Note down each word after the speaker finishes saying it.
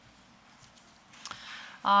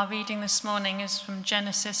Our reading this morning is from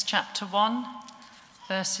Genesis chapter 1,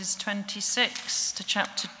 verses 26 to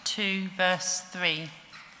chapter 2, verse 3.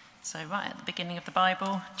 So right at the beginning of the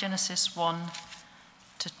Bible, Genesis 1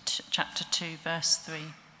 to chapter 2, verse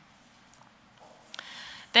 3.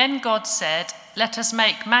 Then God said, "Let us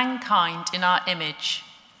make mankind in our image,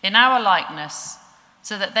 in our likeness,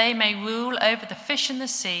 so that they may rule over the fish in the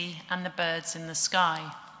sea and the birds in the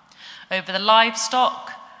sky, over the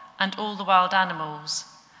livestock and all the wild animals,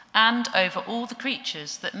 and over all the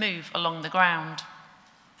creatures that move along the ground."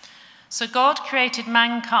 So God created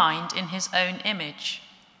mankind in his own image.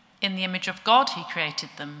 In the image of God he created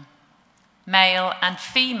them. Male and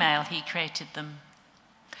female he created them.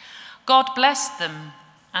 God blessed them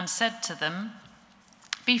and said to them,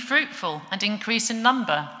 "Be fruitful and increase in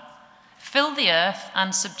number. Fill the earth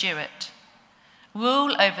and subdue it.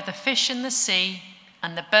 Rule over the fish in the sea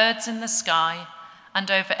and the birds in the sky, and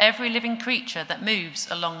over every living creature that moves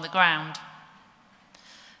along the ground."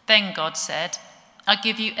 Then God said, "I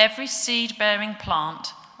give you every seed-bearing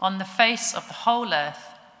plant on the face of the whole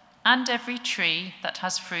earth, and every tree that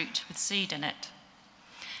has fruit with seed in it.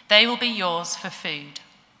 They will be yours for food.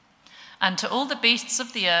 And to all the beasts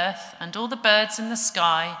of the earth, and all the birds in the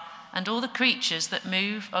sky, and all the creatures that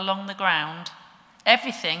move along the ground,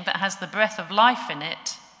 everything that has the breath of life in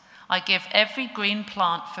it, I give every green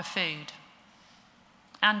plant for food."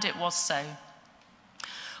 And it was so.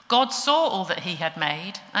 God saw all that he had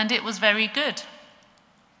made, and it was very good.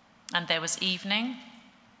 And there was evening,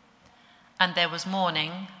 and there was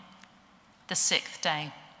morning, the sixth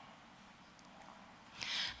day.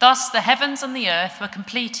 Thus the heavens and the earth were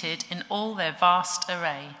completed in all their vast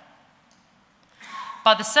array.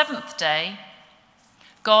 By the seventh day,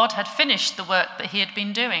 God had finished the work that he had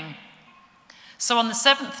been doing. So on the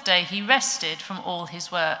seventh day he rested from all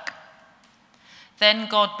his work. Then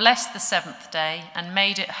God blessed the seventh day and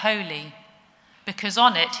made it holy, because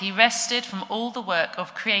on it he rested from all the work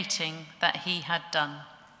of creating that he had done.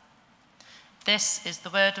 This is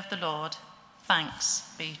the word of the Lord. Thanks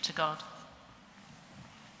be to God.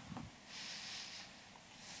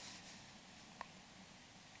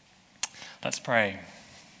 Let's pray.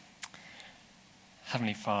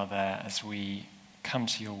 Heavenly Father, as we come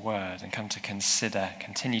to your word and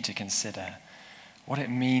continue to consider what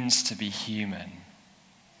it means to be human,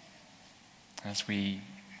 as we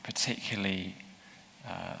particularly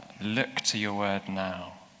look to your word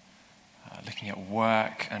now, looking at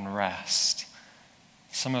work and rest,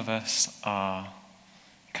 some of us are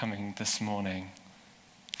coming this morning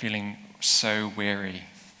feeling so weary.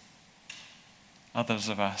 Others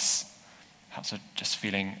of us perhaps are just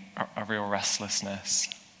feeling a real restlessness.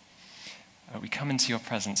 We come into your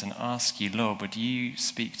presence and ask you, Lord, would you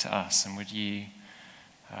speak to us, and would you,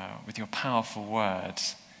 with your powerful word,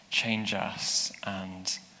 change us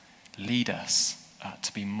and lead us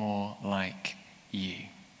to be more like you.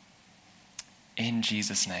 In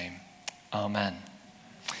Jesus' name, amen.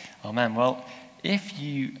 Amen. Well, if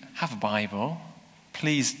you have a Bible,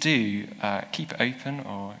 please do keep it open,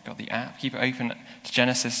 or got the app, keep it open to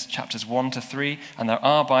Genesis chapters 1 to 3, and there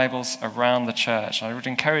are Bibles around the church. I would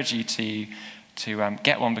encourage you to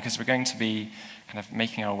get one, because we're going to be kind of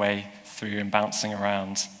making our way through and bouncing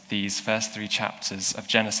around these first 3 chapters of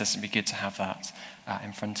Genesis. It'd be good to have that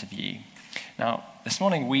in front of you. Now, this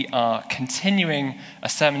morning we are continuing a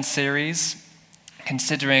sermon series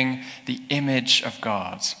considering the image of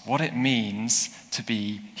God, what it means to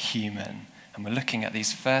be human. And we're looking at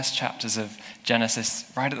these first chapters of Genesis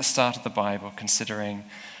right at the start of the Bible, considering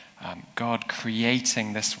God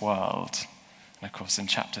creating this world. And of course in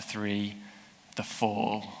chapter 3, the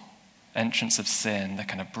fall, entrance of sin, the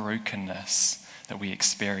kind of brokenness that we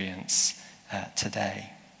experience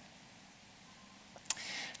today.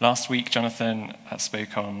 Last week, Jonathan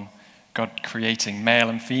spoke on God creating male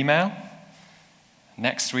and female.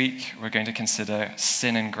 Next week, we're going to consider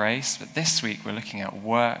sin and grace. But this week, we're looking at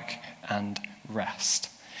work and rest.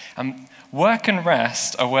 Work and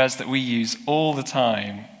rest are words that we use all the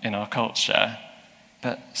time in our culture.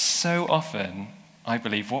 But so often, I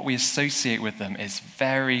believe, what we associate with them is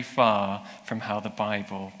very far from how the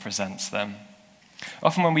Bible presents them.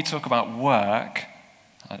 Often when we talk about work,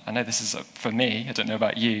 I know this is for me, I don't know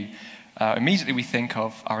about you, immediately we think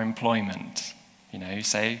of our employment. You know, we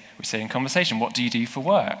say in conversation, "What do you do for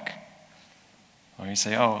work?" Or you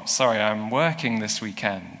say, "Oh, sorry, I'm working this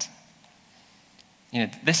weekend." You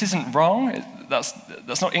know, this isn't wrong,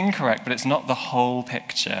 that's not incorrect, but it's not the whole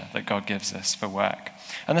picture that God gives us for work.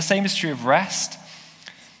 And the same is true of rest.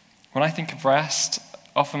 When I think of rest,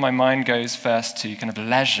 often my mind goes first to kind of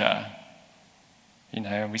leisure. You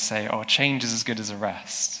know, and we say, "Oh, change is as good as a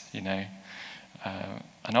rest," you know.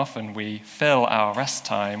 And often we fill our rest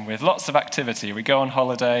time with lots of activity. We go on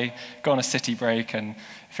holiday, go on a city break, and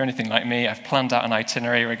if you're anything like me, I've planned out an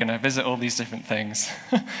itinerary. We're going to visit all these different things.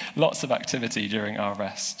 Lots of activity during our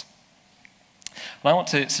rest. And I want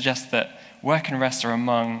to suggest that work and rest are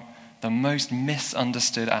among the most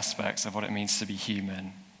misunderstood aspects of what it means to be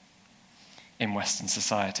human in Western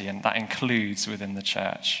society, and that includes within the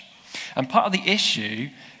church. And part of the issue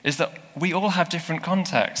is that we all have different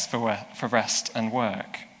contexts for rest and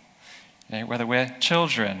work. Whether we're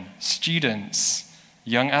children, students,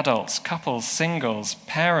 young adults, couples, singles,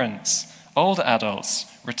 parents, older adults,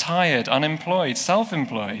 retired, unemployed,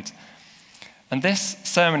 self-employed. And this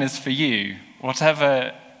sermon is for you,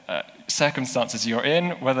 whatever circumstances you're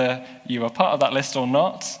in, whether you are part of that list or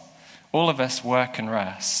not. All of us work and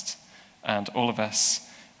rest, and all of us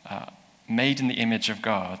made in the image of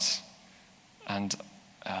God. And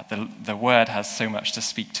the word has so much to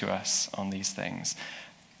speak to us on these things.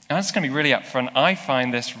 And I'm just going to be really upfront. I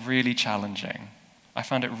find this really challenging. I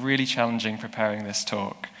found it really challenging preparing this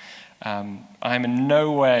talk. I'm in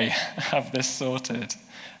no way have this sorted,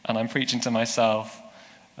 and I'm preaching to myself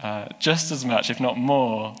just as much, if not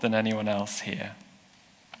more, than anyone else here.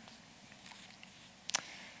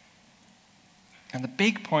 And the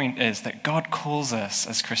big point is that God calls us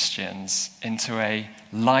as Christians into a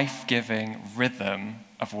life-giving rhythm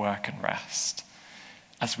of work and rest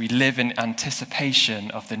as we live in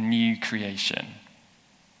anticipation of the new creation.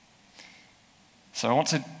 So I want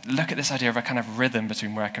to look at this idea of a kind of rhythm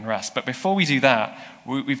between work and rest. But before we do that,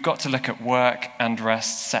 we've got to look at work and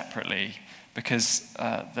rest separately, because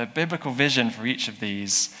the biblical vision for each of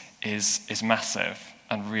these is massive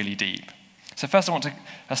and really deep. So first I want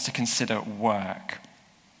us to consider work.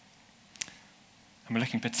 And we're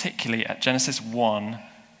looking particularly at Genesis 1,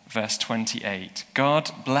 verse 28.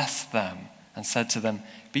 God blessed them and said to them,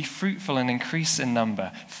 "Be fruitful and increase in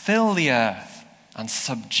number, fill the earth and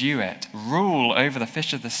subdue it, rule over the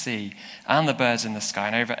fish of the sea and the birds in the sky,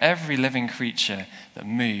 and over every living creature that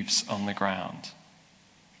moves on the ground."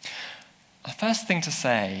 The first thing to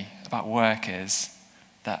say about work is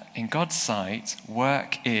that in God's sight,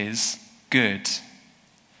 work is good.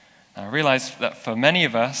 Now, I realize that for many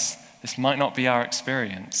of us, this might not be our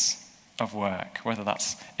experience of work, whether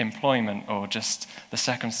that's employment or just the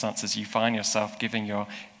circumstances you find yourself giving your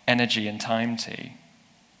energy and time to.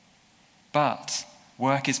 But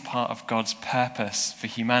work is part of God's purpose for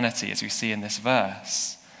humanity, as we see in this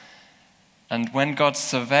verse. And when God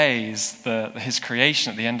surveys his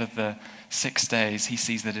creation at the end of the 6 days, he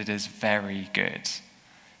sees that it is very good.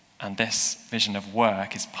 And this vision of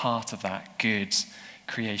work is part of that good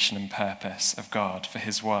creation and purpose of God for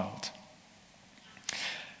his world.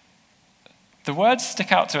 The words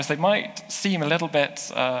stick out to us. They might seem a little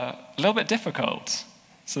bit difficult.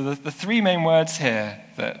 So the three main words here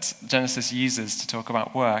that Genesis uses to talk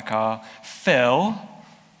about work are fill,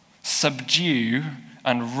 subdue,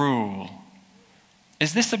 and rule.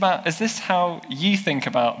 Is this how you think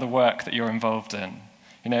about the work that you're involved in?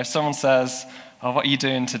 If someone says, "Oh, what are you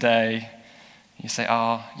doing today?" You say,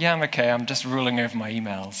 "Oh, yeah, I'm okay. I'm just ruling over my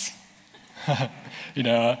emails."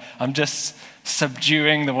 I'm just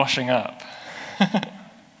subduing the washing up.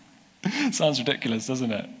 Sounds ridiculous,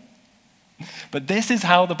 doesn't it? But this is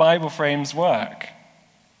how the Bible frames work.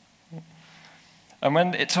 And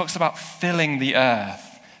when it talks about filling the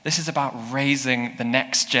earth, this is about raising the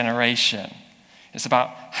next generation. It's about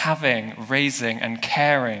having, raising, and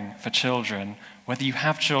caring for children, whether you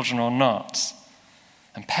have children or not.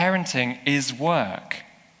 And parenting is work.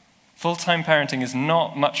 Full-time parenting is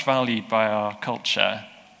not much valued by our culture,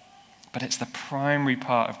 but it's the primary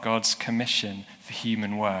part of God's commission for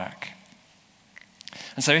human work.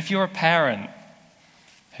 And so if you're a parent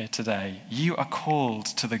here today, you are called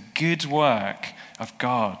to the good work of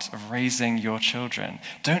God, of raising your children.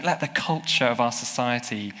 Don't let the culture of our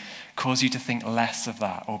society cause you to think less of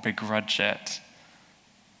that or begrudge it.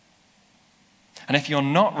 And if you're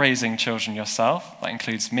not raising children yourself, that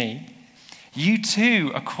includes me, you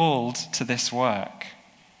too are called to this work.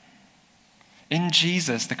 In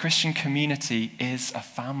Jesus, the Christian community is a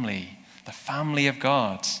family, the family of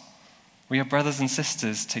God. We are brothers and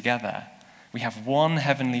sisters together. We have one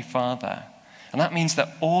heavenly Father. And that means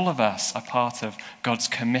that all of us are part of God's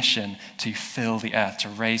commission to fill the earth, to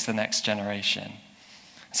raise the next generation.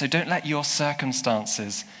 So don't let your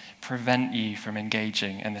circumstances prevent you from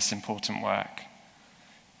engaging in this important work.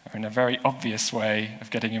 Or in a very obvious way of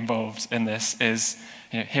getting involved in this is,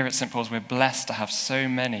 here at St. Paul's, we're blessed to have so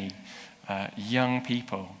many young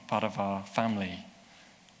people part of our family.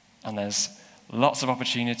 And there's lots of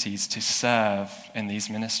opportunities to serve in these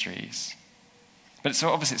ministries. But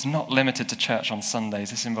it's not limited to church on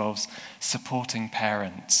Sundays. This involves supporting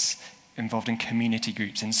parents, involved in community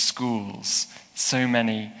groups, in schools. So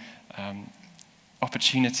many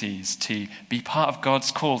opportunities to be part of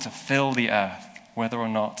God's call to fill the earth, whether or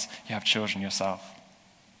not you have children yourself.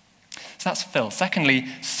 So that's fill. Secondly,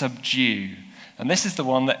 subdue. And this is the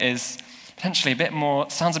one that is potentially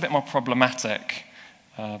sounds a bit more problematic.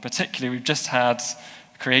 Particularly, we've just had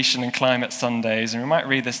Creation and Climate Sundays, and we might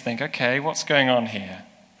read this and think, okay, what's going on here?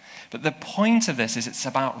 But the point of this is it's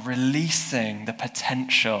about releasing the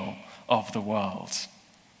potential of the world.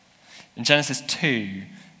 In Genesis 2,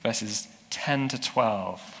 verses 10 to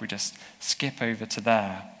 12, if we just skip over to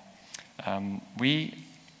there, we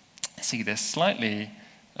see this slightly,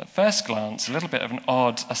 at first glance, a little bit of an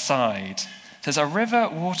odd aside. It says, a river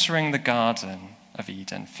watering the Garden of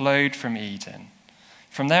Eden flowed from Eden.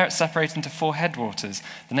 From there it separated into 4 headwaters.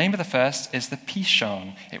 The name of the first is the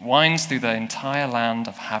Pishon. It winds through the entire land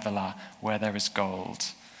of Havilah, where there is gold.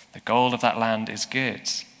 The gold of that land is good.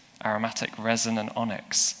 Aromatic resin and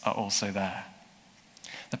onyx are also there.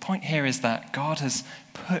 The point here is that God has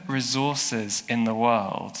put resources in the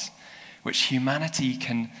world which humanity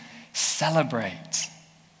can celebrate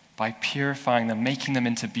by purifying them, making them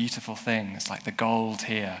into beautiful things like the gold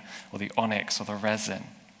here, or the onyx, or the resin.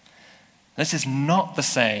 This is not the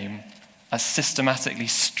same as systematically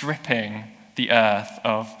stripping the earth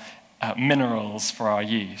of minerals for our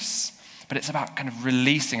use, but it's about kind of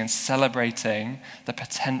releasing and celebrating the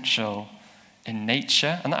potential in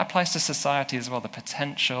nature, and that applies to society as well, the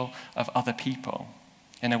potential of other people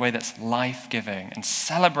in a way that's life-giving and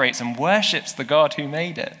celebrates and worships the God who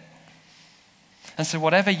made it. And so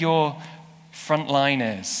whatever your front line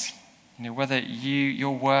is, whether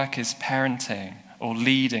your work is parenting or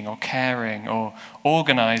leading or caring or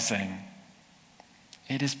organizing,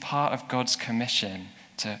 it is part of God's commission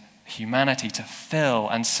to humanity to fill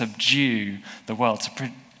and subdue the world,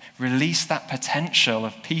 to release that potential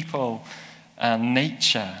of people and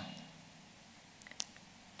nature.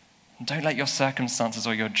 And don't let your circumstances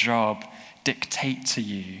or your job dictate to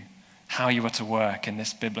you how you are to work in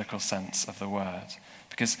this biblical sense of the word,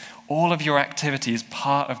 because all of your activity is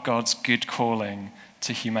part of God's good calling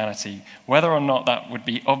to humanity, whether or not that would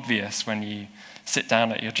be obvious when you sit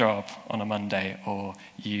down at your job on a Monday, or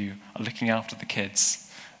you are looking after the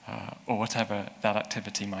kids, or whatever that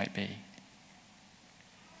activity might be.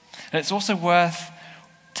 And it's also worth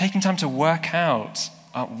taking time to work out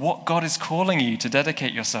what God is calling you to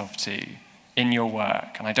dedicate yourself to in your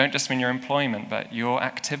work. And I don't just mean your employment, but your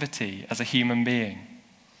activity as a human being.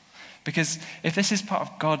 Because if this is part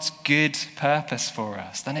of God's good purpose for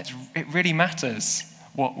us, then it really matters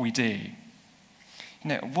what we do.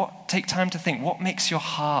 Take time to think, what makes your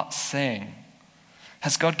heart sing?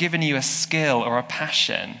 Has God given you a skill or a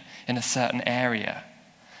passion in a certain area?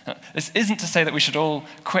 Now, this isn't to say that we should all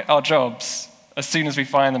quit our jobs as soon as we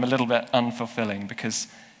find them a little bit unfulfilling, because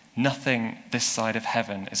nothing this side of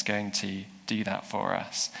heaven is going to do that for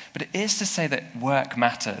us. But it is to say that work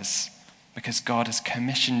matters because God has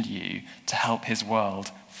commissioned you to help his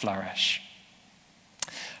world flourish.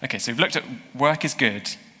 Okay, so we've looked at work is good.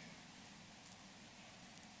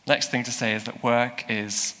 Next thing to say is that work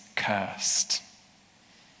is cursed.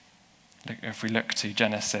 If we look to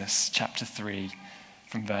Genesis chapter 3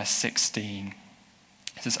 from verse 16,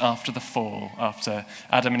 it says, after the fall, after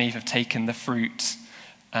Adam and Eve have taken the fruit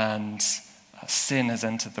and sin has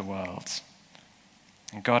entered the world,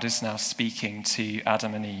 and God is now speaking to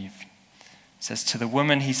Adam and Eve. It says, to the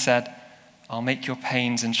woman he said, I'll make your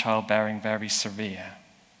pains in childbearing very severe.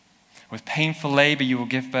 With painful labor you will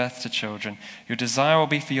give birth to children. Your desire will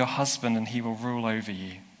be for your husband, and he will rule over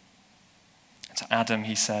you. And to Adam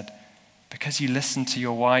he said, because you listened to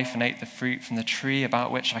your wife and ate the fruit from the tree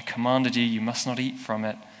about which I commanded you, you must not eat from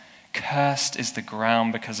it. Cursed is the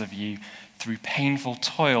ground because of you. Through painful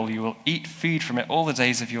toil you will eat food from it all the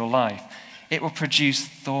days of your life. It will produce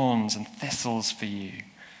thorns and thistles for you,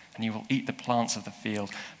 and you will eat the plants of the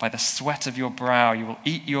field. By the sweat of your brow you will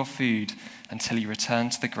eat your food until you return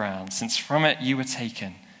to the ground, since from it you were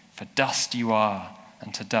taken. For dust you are,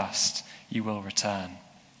 and to dust you will return.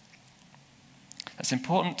 It's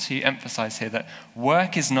important to emphasize here that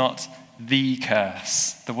work is not the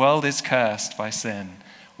curse. The world is cursed by sin.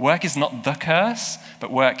 Work is not the curse,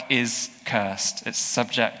 but work is cursed. It's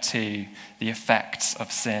subject to the effects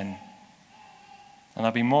of sin. And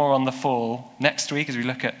there'll be more on the fall next week as we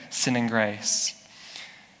look at sin and grace.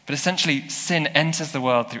 But essentially, sin enters the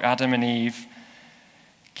world through Adam and Eve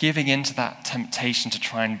giving into that temptation to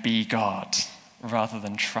try and be God rather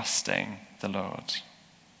than trusting the Lord.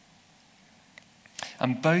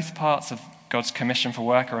 And both parts of God's commission for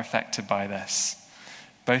work are affected by this.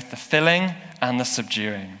 both the filling and the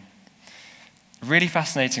subduing. Really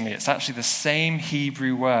fascinatingly, it's actually the same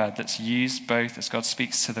Hebrew word that's used both as God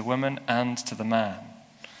speaks to the woman and to the man.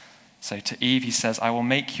 So to Eve, he says, I will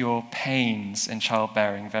make your pains in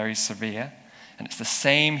childbearing very severe. And it's the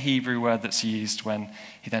same Hebrew word that's used when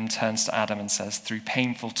he then turns to Adam and says, through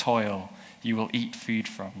painful toil, you will eat food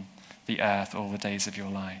from the earth all the days of your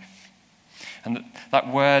life. And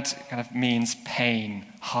that word kind of means pain,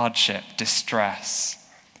 hardship, distress,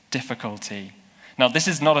 difficulty. Now, this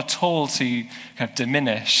is not at all to kind of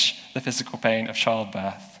diminish the physical pain of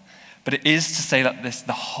childbirth, but it is to say that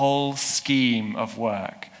the whole scheme of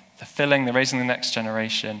work, the filling, the raising the next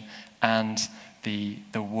generation, and the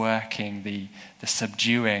working, the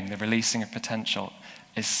subduing, the releasing of potential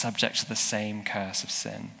is subject to the same curse of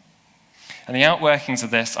sin. And the outworkings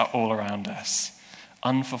of this are all around us.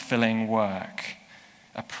 Unfulfilling work,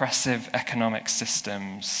 oppressive economic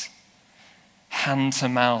systems,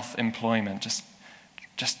 hand-to-mouth employment,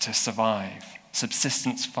 just to survive,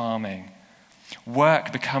 subsistence farming,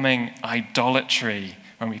 work becoming idolatry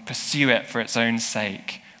when we pursue it for its own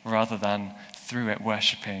sake rather than through it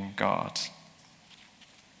worshipping God.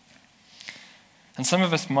 And some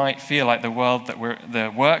of us might feel like the work that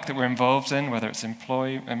we're involved in, whether it's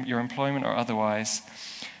your employment or otherwise,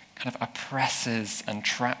 kind of oppresses and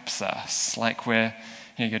traps us, like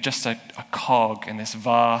you're just a cog in this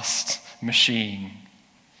vast machine.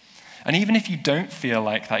 And even if you don't feel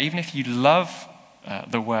like that, even if you love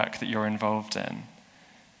the work that you're involved in,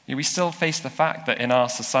 we still face the fact that in our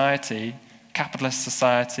society, capitalist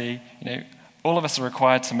society, all of us are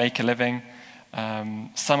required to make a living.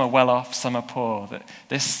 Some are well off, some are poor.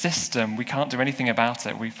 This system, we can't do anything about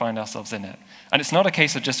it. We find ourselves in it. And it's not a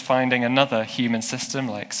case of just finding another human system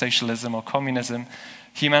like socialism or communism.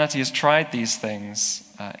 Humanity has tried these things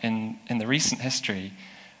in the recent history,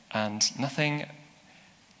 and nothing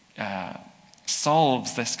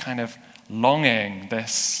solves this kind of longing,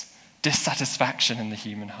 this dissatisfaction in the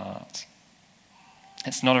human heart.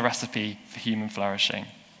 It's not a recipe for human flourishing.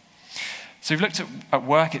 So we've looked at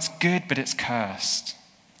work. It's good, but it's cursed.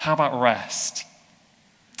 How about rest?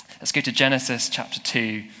 Let's go to Genesis chapter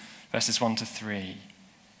 2, verses 1 to 3.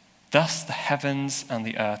 Thus the heavens and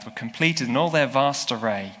the earth were completed in all their vast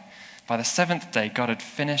array. By the seventh day, God had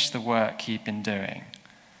finished the work he'd been doing.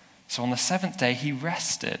 So on the seventh day, he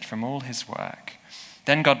rested from all his work.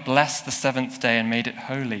 Then God blessed the seventh day and made it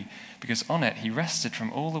holy, because on it he rested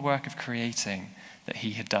from all the work of creating that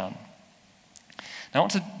he had done. Now I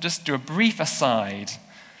want to just do a brief aside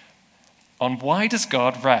on why does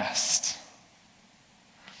God rest?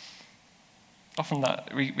 Often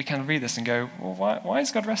that we can read this and go, well, why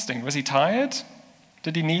is God resting? Was he tired?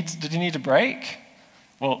 Did he need a break?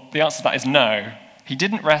 Well, the answer to that is no. He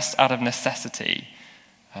didn't rest out of necessity.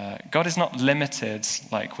 God is not limited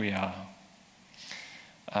like we are.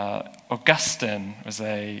 Augustine was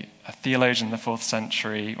a theologian in the 4th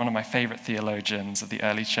century, one of my favorite theologians of the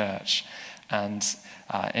early church. And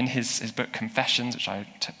in his book Confessions, which I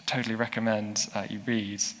totally recommend you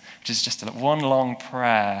read, which is just one long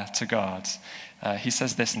prayer to God, he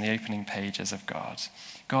says this in the opening pages of God.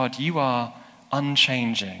 God, you are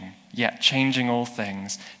unchanging, yet changing all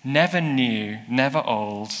things, never new, never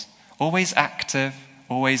old, always active,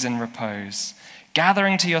 always in repose,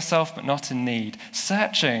 gathering to yourself but not in need,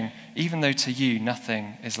 searching even though to you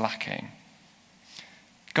nothing is lacking.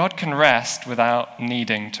 God can rest without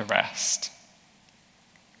needing to rest.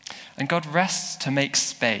 And God rests to make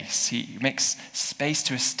space. He makes space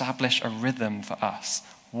to establish a rhythm for us.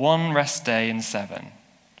 1 rest day in 7.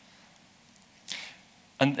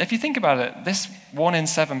 And if you think about it, this 1 in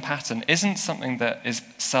 7 pattern isn't something that is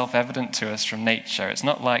self-evident to us from nature. It's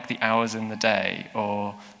not like the hours in the day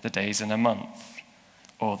or the days in a month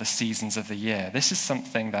or the seasons of the year. This is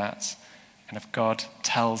something that kind of God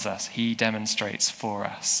tells us, he demonstrates for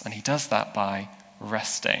us. And he does that by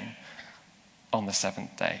resting on the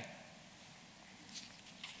 7th day.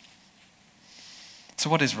 So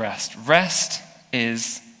what is rest? Rest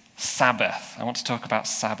is Sabbath. I want to talk about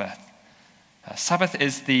Sabbath. Sabbath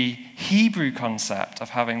is the Hebrew concept of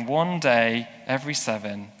having 1 day every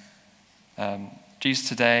 7. Jews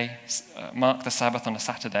today mark the Sabbath on a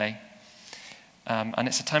Saturday. And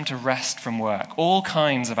it's a time to rest from work, all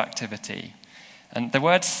kinds of activity. And the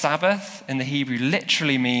word Sabbath in the Hebrew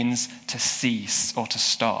literally means to cease or to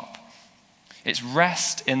stop. It's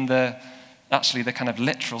rest in the kind of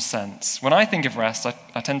literal sense. When I think of rest,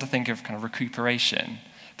 I tend to think of kind of recuperation.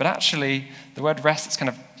 But actually, the word rest is kind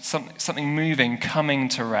of something moving, coming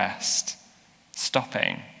to rest,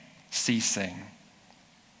 stopping, ceasing.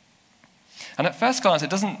 And at first glance, it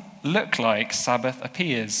doesn't look like Sabbath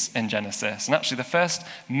appears in Genesis. And actually, the first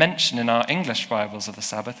mention in our English Bibles of the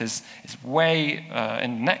Sabbath is way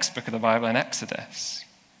in the next book of the Bible, in Exodus.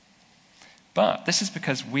 But this is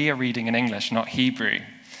because we are reading in English, not Hebrew.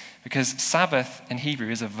 Because Sabbath in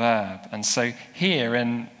Hebrew is a verb. And so here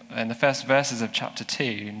in the first verses of chapter 2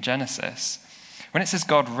 in Genesis, when it says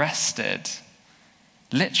God rested,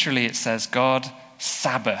 literally it says God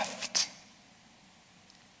Sabbathed.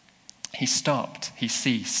 He stopped, he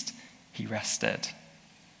ceased, he rested.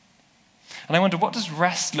 And I wonder, what does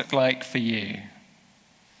rest look like for you?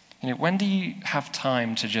 When do you have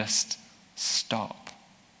time to just stop?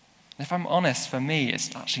 And if I'm honest, for me,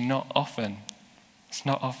 it's actually not often. It's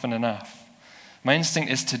not often enough. My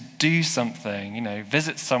instinct is to do something,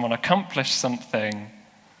 visit someone, accomplish something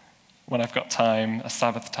when I've got time, a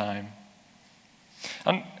Sabbath time.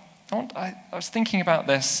 And I was thinking about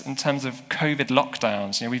this in terms of COVID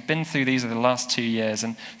lockdowns. We've been through these over the last 2 years,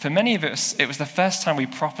 and for many of us, it was the first time we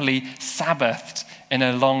properly Sabbathed in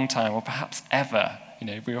a long time, or perhaps ever.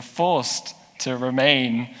 We were forced to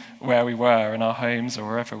remain where we were in our homes or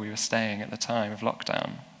wherever we were staying at the time of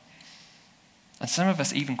lockdown. And some of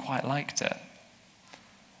us even quite liked it.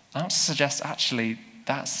 I want to suggest actually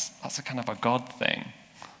that's a kind of a God thing.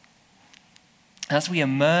 As we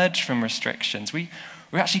emerge from restrictions, we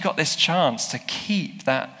actually got this chance to keep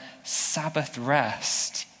that Sabbath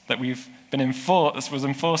rest that was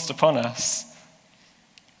enforced upon us.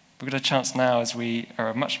 We've got a chance now, as we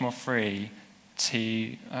are much more free,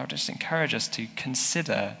 I would just encourage us to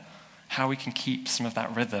consider how we can keep some of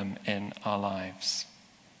that rhythm in our lives.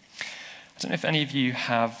 I don't know if any of you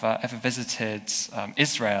have ever visited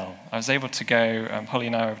Israel. I was able to go, Holly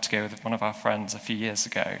and I were able to go with one of our friends a few years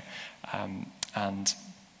ago. And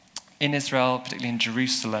in Israel, particularly in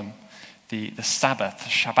Jerusalem, the Sabbath,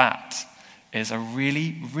 Shabbat, is a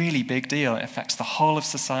really, really big deal. It affects the whole of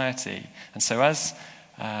society. And so as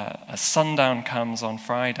sundown comes on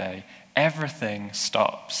Friday, everything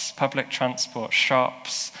stops. Public transport,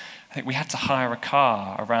 shops. I think we had to hire a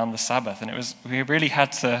car around the Sabbath, and we really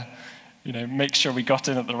had to make sure we got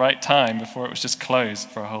in at the right time before it was just closed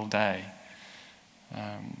for a whole day.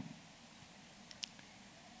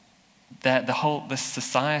 This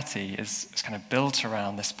society is kind of built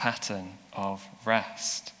around this pattern of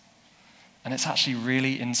rest. And it's actually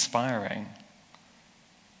really inspiring.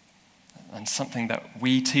 And something that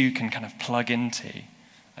we too can kind of plug into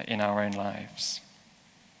in our own lives.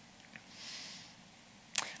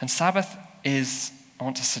 And Sabbath is, I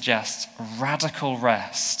want to suggest, radical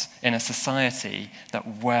rest in a society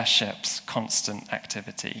that worships constant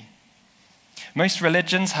activity. Most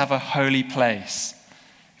religions have a holy place.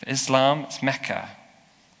 For Islam, it's Mecca.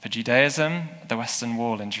 For Judaism, the Western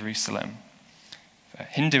Wall in Jerusalem. For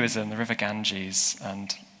Hinduism, the River Ganges,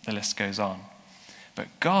 and the list goes on. But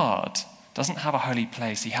God doesn't have a holy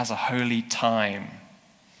place. He has a holy time.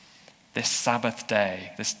 This Sabbath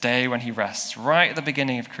day, this day when he rests, right at the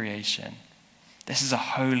beginning of creation. This is a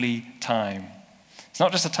holy time. It's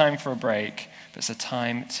not just a time for a break, but it's a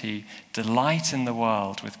time to delight in the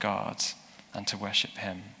world with God and to worship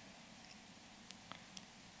him.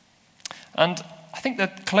 And I think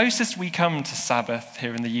the closest we come to Sabbath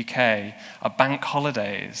here in the UK are bank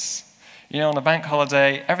holidays. On a bank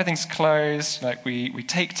holiday, everything's closed, we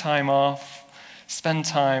take time off, spend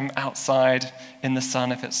time outside in the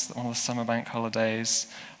sun if it's one of the summer bank holidays.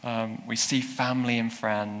 We see family and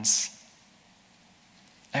friends.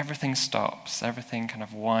 Everything stops, everything kind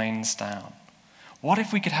of winds down. What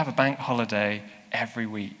if we could have a bank holiday every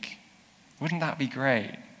week? Wouldn't that be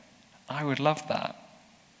great? I would love that.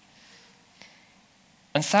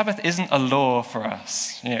 And Sabbath isn't a law for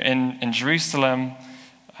us. In Jerusalem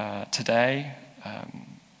today,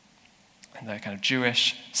 in the kind of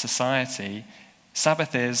Jewish society,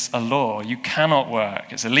 Sabbath is a law. You cannot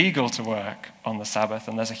work. It's illegal to work on the Sabbath.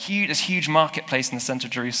 And there's this huge marketplace in the center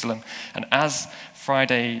of Jerusalem. And as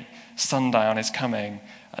Friday sundown is coming,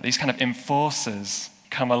 these kind of enforcers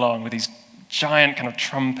come along with these giant kind of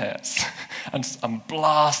trumpets and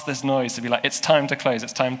blast this noise to be like, it's time to close,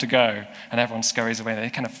 it's time to go. And everyone scurries away. They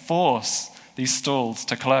kind of force these stalls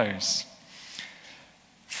to close.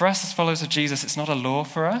 For us as followers of Jesus, it's not a law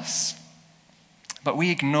for us. But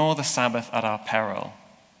we ignore the Sabbath at our peril.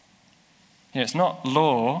 It's not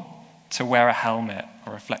law to wear a helmet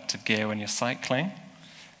or reflective gear when you're cycling,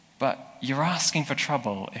 but you're asking for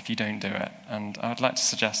trouble if you don't do it. And I would like to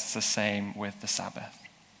suggest it's the same with the Sabbath.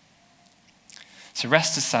 So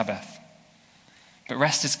rest is Sabbath, but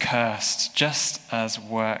rest is cursed, just as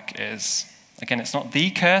work is. Again, it's not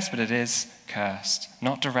the curse, but it is cursed.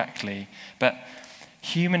 Not directly, but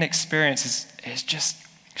human experience is just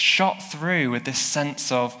shot through with this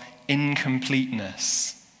sense of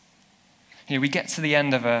incompleteness. We get to the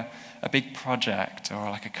end of a big project, or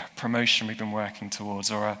like a promotion we've been working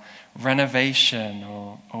towards, or a renovation,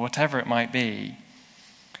 or whatever it might be.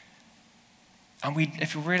 And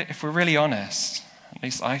if we're really honest, at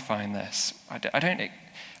least I find this, I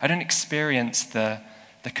don't experience the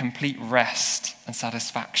complete rest and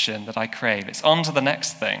satisfaction that I crave. It's on to the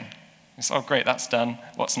next thing. It's, oh great, that's done.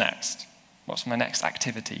 What's next? What's my next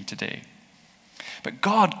activity to do? But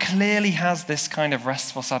God clearly has this kind of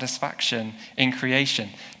restful satisfaction in creation.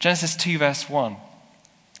 Genesis 2 verse 1.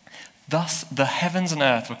 Thus the heavens and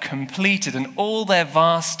earth were completed in all their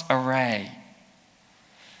vast array.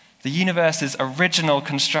 The universe's original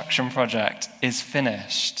construction project is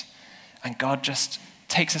finished, and God just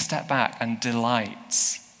takes a step back and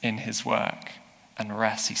delights in his work and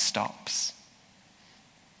rests. He stops.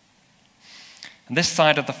 And this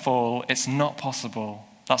side of the fall, that's not possible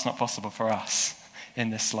for us in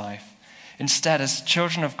this life. Instead, as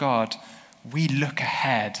children of God, we look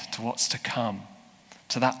ahead to what's to come,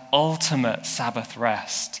 to that ultimate Sabbath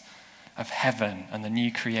rest of heaven and the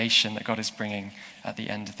new creation that God is bringing at the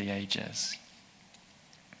end of the ages.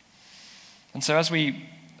 And so as we've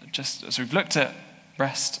looked at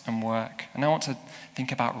rest and work, and I want to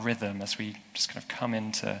think about rhythm as we just kind of come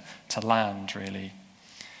into land, really.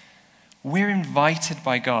 We're invited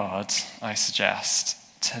by God, I suggest,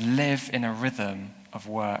 to live in a rhythm of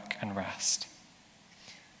work and rest.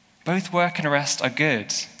 Both work and rest are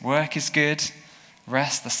good. Work is good.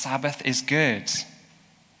 Rest, the Sabbath, is good.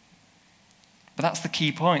 But that's the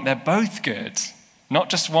key point. They're both good, not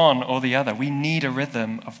just one or the other. We need a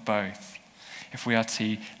rhythm of both if we are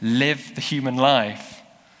to live the human life,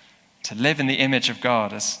 to live in the image of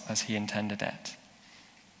God as he intended it.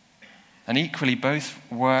 And equally, both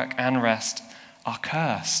work and rest are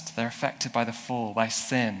cursed. They're affected by the fall, by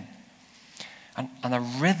sin. And the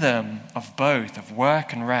rhythm of both, of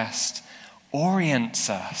work and rest, orients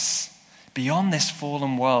us beyond this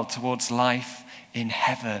fallen world towards life in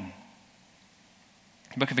heaven.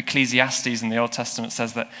 The book of Ecclesiastes in the Old Testament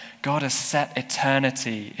says that God has set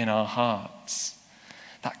eternity in our hearts.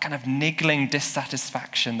 That kind of niggling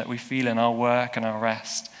dissatisfaction that we feel in our work and our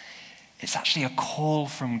rest, it's actually a call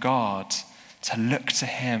from God to look to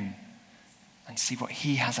him and see what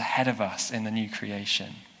he has ahead of us in the new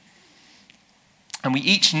creation. And we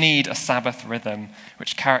each need a Sabbath rhythm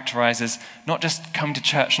which characterizes not just coming to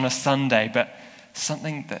church on a Sunday, but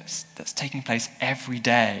something that's taking place every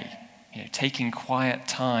day. Taking quiet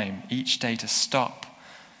time each day to stop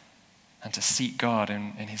and to seek God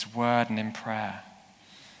in his word and in prayer.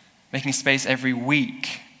 Making space every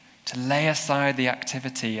week to lay aside the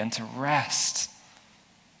activity and to rest,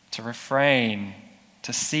 to refrain,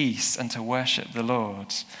 to cease, and to worship the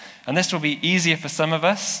Lord. And this will be easier for some of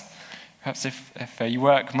us. Perhaps if you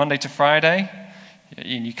work Monday to Friday,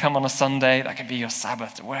 and you come on a Sunday, that can be your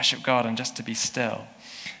Sabbath, to worship God and just to be still.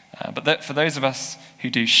 But for those of us who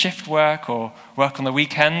do shift work or work on the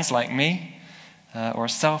weekends like me, or are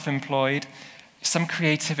self-employed, some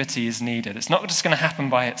creativity is needed. It's not just going to happen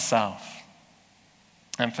by itself.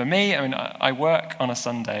 And for me, I work on a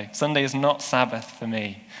Sunday. Sunday is not Sabbath for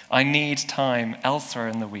me. I need time elsewhere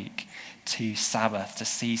in the week to Sabbath, to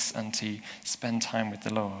cease and to spend time with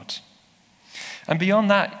the Lord. And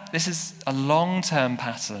beyond that, this is a long-term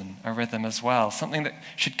pattern, a rhythm as well, something that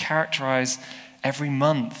should characterize every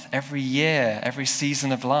month, every year, every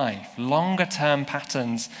season of life, longer-term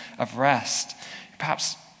patterns of rest.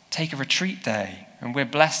 Perhaps take a retreat day. And we're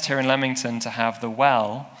blessed here in Leamington to have the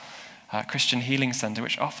Well Christian Healing Centre,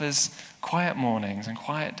 which offers quiet mornings and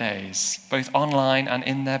quiet days, both online and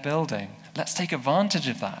in their building. Let's take advantage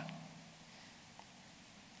of that.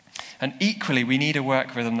 And equally, we need a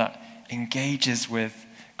work rhythm that engages with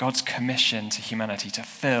God's commission to humanity to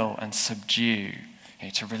fill and subdue,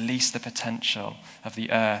 to release the potential of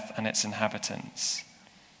the earth and its inhabitants.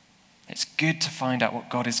 It's good to find out what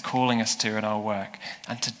God is calling us to in our work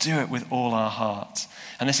and to do it with all our heart.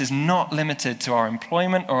 And this is not limited to our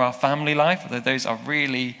employment or our family life, although those are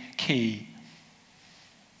really key.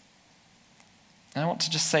 And I want to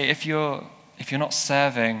just say, if you're not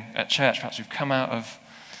serving at church, perhaps we've come out of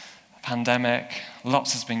a pandemic,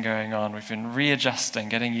 lots has been going on, we've been readjusting,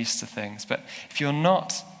 getting used to things. But if you're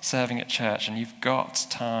not serving at church and you've got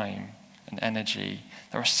time and energy,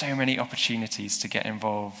 there are so many opportunities to get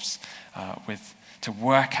involved to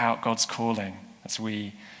work out God's calling as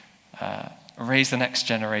we raise the next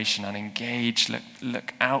generation and engage,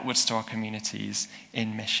 look outwards to our communities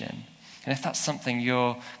in mission. And if that's something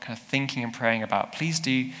you're kind of thinking and praying about, please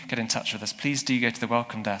do get in touch with us. Please do go to the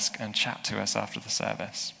welcome desk and chat to us after the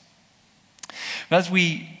service. But as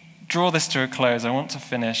we draw this to a close, I want to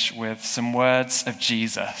finish with some words of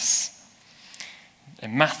Jesus.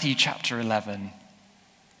 In Matthew chapter 11,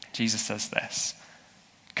 Jesus says this: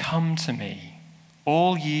 "Come to me,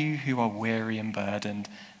 all you who are weary and burdened,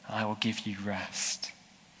 and I will give you rest.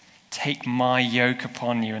 Take my yoke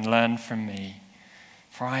upon you and learn from me,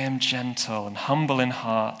 for I am gentle and humble in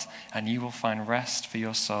heart, and you will find rest for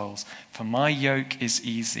your souls. For my yoke is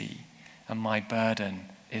easy and my burden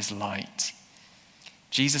is light."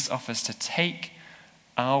 Jesus offers to take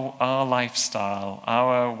our lifestyle,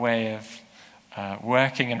 our way of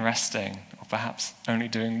working and resting, or perhaps only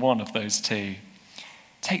doing one of those two,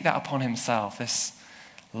 take that upon himself, this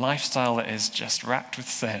lifestyle that is just wrapped with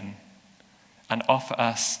sin, and offer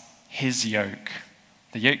us his yoke,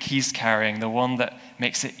 the yoke he's carrying, the one that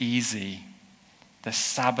makes it easy, the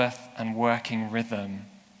Sabbath and working rhythm.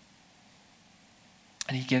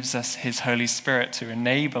 And he gives us his Holy Spirit to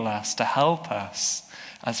enable us, to help us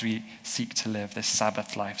as we seek to live this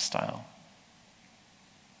Sabbath lifestyle.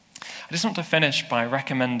 I just want to finish by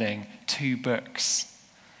recommending 2 books.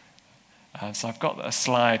 So I've got a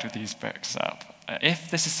slide with these books up.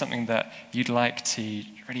 If this is something that you'd like to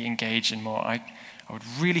really engage in more, I would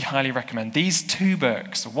really highly recommend these 2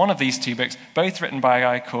 books, one of these 2 books, both written by a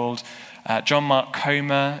guy called John Mark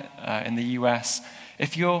Comer in the US.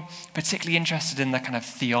 If you're particularly interested in the kind of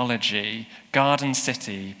theology, Garden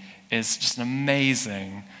City is just an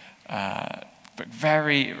amazing but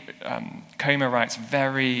very, Comer writes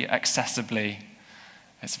very accessibly.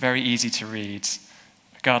 It's very easy to read.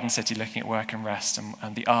 Garden City, looking at work and rest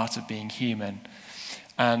and the art of being human.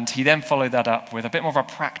 And he then followed that up with a bit more of a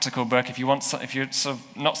practical book. If you're sort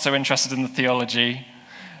of not so interested in the theology,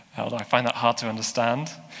 although I find that hard to understand,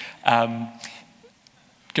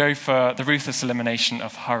 go for The Ruthless Elimination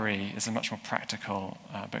of Hurry. Is a much more practical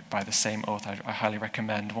book by the same author. I highly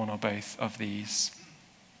recommend one or both of these.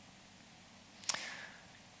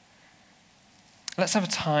 Let's have a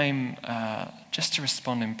time just to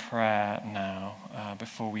respond in prayer now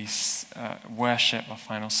before we worship our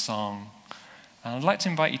final song. And I'd like to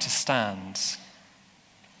invite you to stand.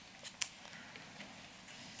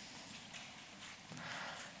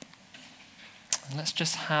 And let's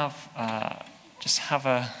just have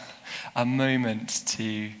a moment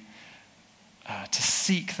to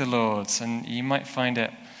seek the Lord. And you might find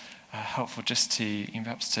it helpful just to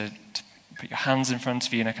perhaps to put your hands in front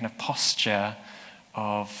of you in a kind of posture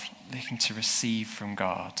of looking to receive from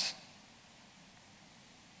God.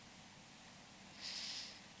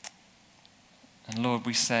 And Lord,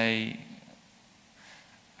 we say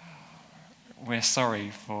we're sorry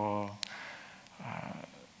for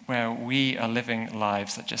where we are living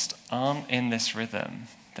lives that just aren't in this rhythm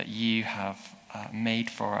that you have made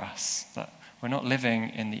for us, that we're not living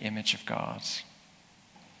in the image of God.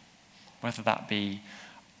 Whether that be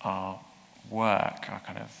our work,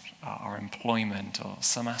 our employment, or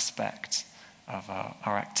some aspect of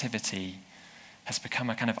our activity has become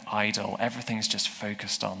a kind of idol. Everything's just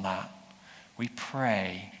focused on that. We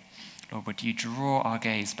pray, Lord, would you draw our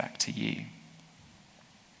gaze back to you?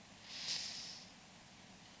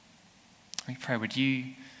 We pray, would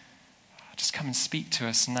you just come and speak to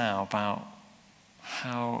us now about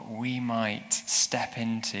how we might step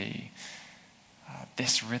into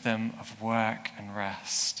this rhythm of work and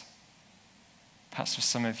rest. Perhaps for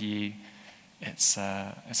some of you, it's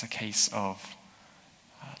a case of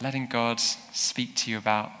letting God speak to you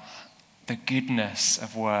about the goodness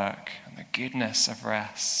of work and the goodness of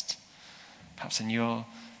rest. Perhaps in your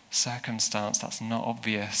circumstance that's not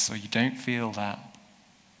obvious, or you don't feel that.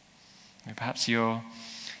 Or perhaps you're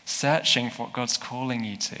searching for what God's calling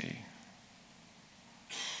you to.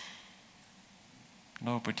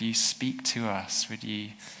 Lord, would you speak to us? Would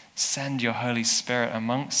you send your Holy Spirit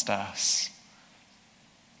amongst us?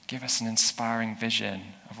 Give us an inspiring vision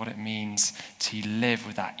of what it means to live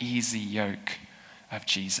with that easy yoke of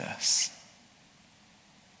Jesus.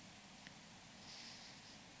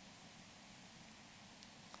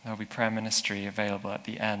 There'll be prayer ministry available at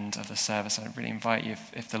the end of the service. I really invite you,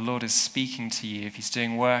 if the Lord is speaking to you, if he's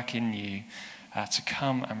doing work in you, to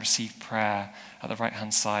come and receive prayer at the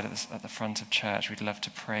right-hand side at the front of church. We'd love to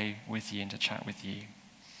pray with you and to chat with you.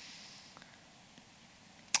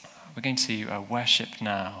 We're going to worship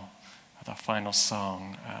now with our final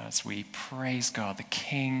song as we praise God, the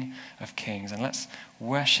King of Kings. And let's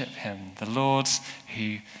worship him, the Lord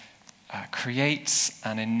who creates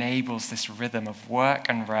and enables this rhythm of work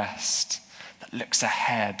and rest that looks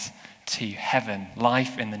ahead to heaven,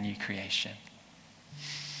 life in the new creation.